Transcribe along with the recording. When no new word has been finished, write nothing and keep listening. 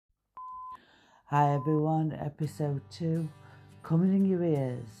Hi everyone, episode 2, coming in your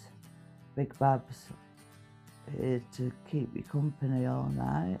ears. Big Babs here to keep you company all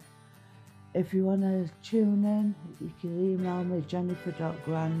night. If you want to tune in, you can email me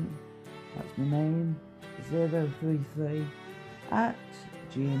jennifer.grant, that's my name, 033 at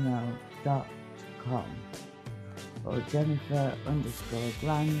gmail.com, or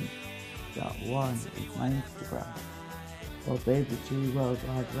jennifer_grant.1 is my Instagram, or Baby G World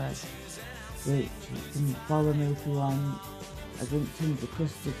Wide Web, which you can follow me if you want. I didn't send the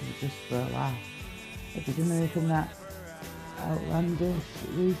custard just for a laugh. Have you done anything that outlandish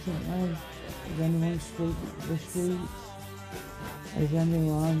recently? Has anyone streaked the streets? Has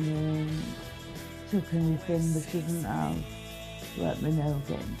anyone took anything they shouldn't have? Let me know,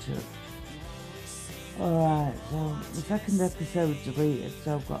 get in touch. Alright, so the second episode's deleted,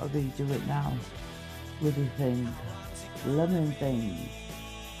 so I've got to redo it now. Bloody thing. Lemon things.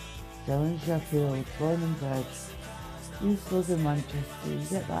 So in Sheffield, born and bred, used to live in Manchester. You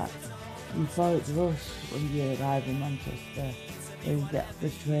get that euphoric rush when you arrive in Manchester. When you get off the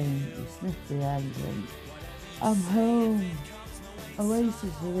train, you sniff the air and think, I'm home!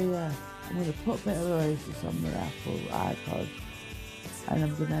 Oasis are here. I'm going to put a bit of Oasis on my Apple iPod and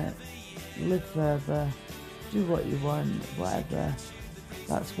I'm going to live further, do what you want, whatever.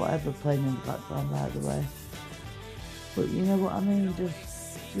 That's whatever playing in the background, by the way. But you know what I mean? Just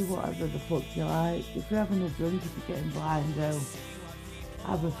do whatever the fuck you like. If you're having a drink, if you're getting blind,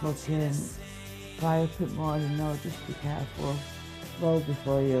 have a fucking fire pit morning, no, just be careful. Roll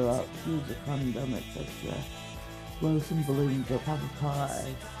before you're up, use a condom, etc. Blow some balloons up, have a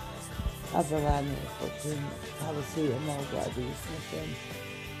party. Have a line of fucking paracetamol, whatever you're sniffing.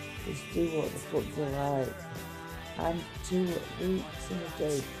 Just do what the fuck you like. I'm 2 weeks in a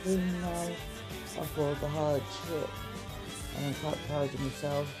day clean now, off all the hard shit. And I'm quite proud of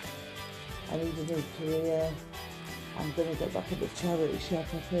myself. I need a new career. I'm gonna get back at the charity shop,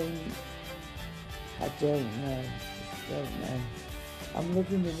 I think. I don't know, just don't know. I'm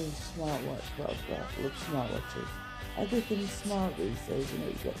loving the new smartwatch, but I've got, I love smartwatches. Everything's smart these days, you know,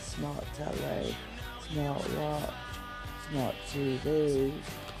 you get smart telly, smart watch, smart TV.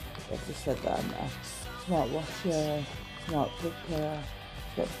 I've just said that now. Smart washer, smart cooker.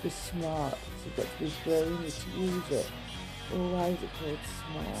 It's got to be smart, so you've got to be brainy to use it. Or why is it called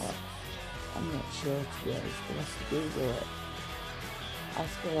smart? I'm not sure, to be honest, but I have to Google it.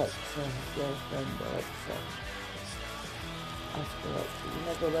 Ask Alexa, girlfriend Alexa. Ask Alexa. You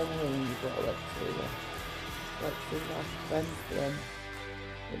never run when you've got Alexa either. Alexa's our friend for them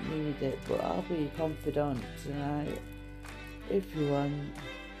that need it, but I'll be your confidant tonight. If you want.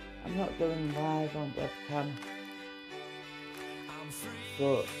 I'm not going live on webcam,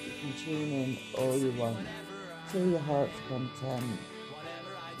 but you can tune in all you want. To your heart's content.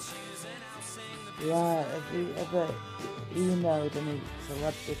 Right, have you ever emailed any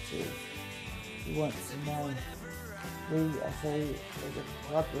celebrity you want to know? I say there's a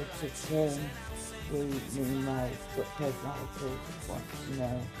collaborative term. We mean my good personality want to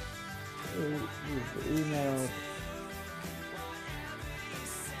know who you've emailed.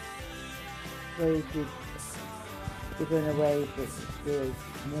 So if you're going away, but there's,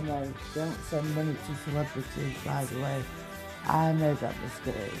 you know, don't send money to celebrities, by the way. I made that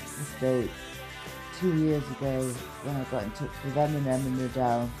mistake 2 years ago when I got in touch with Eminem and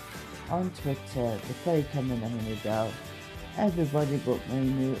Adele on Twitter, the fake Eminem and Adele. Everybody but me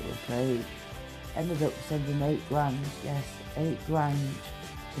knew it was fake. Ended up sending 8 grand, yes, 8 grand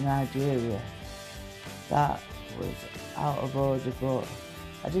to Nigeria. That was out of order, but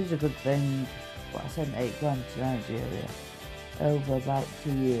I did a good thing. But I sent 8 grand to Nigeria over about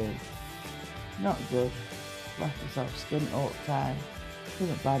 2 years. Not good. Left myself skint all the time.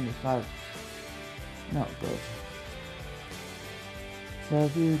 Couldn't buy me fags. Not good. So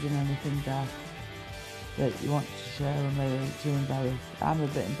have you done anything daft that you want to share with me? Or too embarrassed? I'm a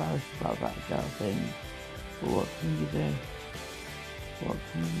bit embarrassed about that girl thing. But what can you do? What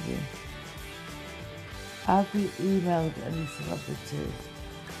can you do? Have you emailed any celebrities?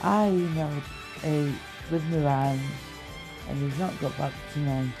 I emailed with my rhymes and he's not got back to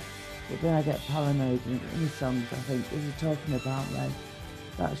me, but then I get paranoid and in his songs I think, is he talking about me?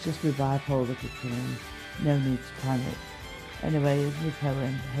 That's just my bipolar kicking in, no need to panic. Anyway, here's my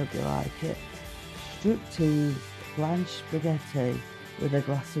poem, hope you like it. Striptease, blanched spaghetti with a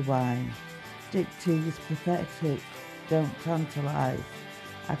glass of wine. Dick tease, pathetic, don't tantalise.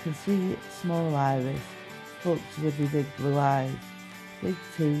 I can see it, small iris, fucked with your big blue eyes. Big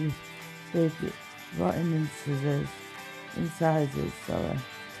teeth, big rotting incisors,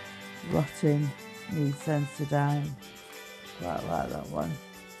 rotting, need Sensodyne. Quite like that one.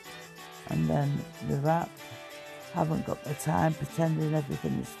 And then the rap, haven't got the time, pretending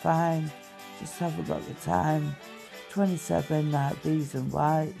everything is fine, just haven't got the time. 27 like B's and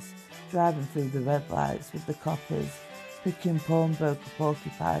whites, driving through the red lights with the coppers, picking pawnbroker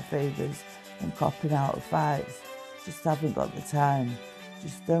porcupine favours and copping out of fights. Just haven't got the time.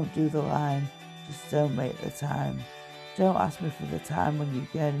 Just don't do the line, just don't make the time. Don't ask me for the time when you're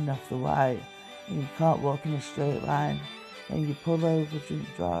getting off the white and you can't walk in a straight line. Then you pull over, drink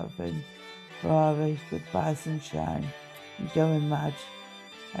driving, Ferrari, goodbye sunshine, you're going mad.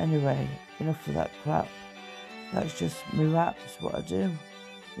 Anyway, enough of that crap. That's just me raps, what I do.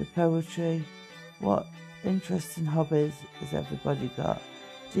 The poetry. What interesting hobbies has everybody got?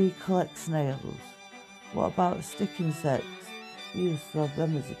 Do you collect snails? What about stick insects? We used to have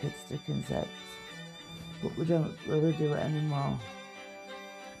them as a kid, stick insects. But we don't really do it anymore.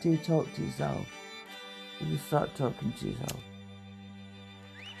 Do you talk to yourself? Do you start talking to yourself?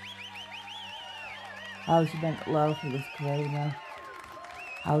 How's your mental health with this corona?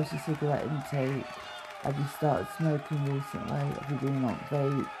 How's your cigarette intake? Have you started smoking recently? Have you been on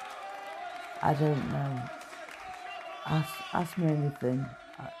vape? I don't know. Ask me anything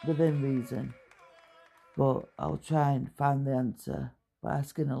within reason, but I'll try and find the answer by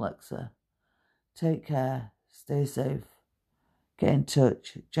asking Alexa. Take care, stay safe, get in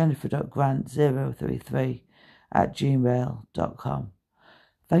touch, jennifer.grant033@gmail.com.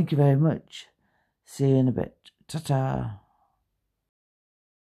 Thank you very much. See you in a bit. Ta-ta.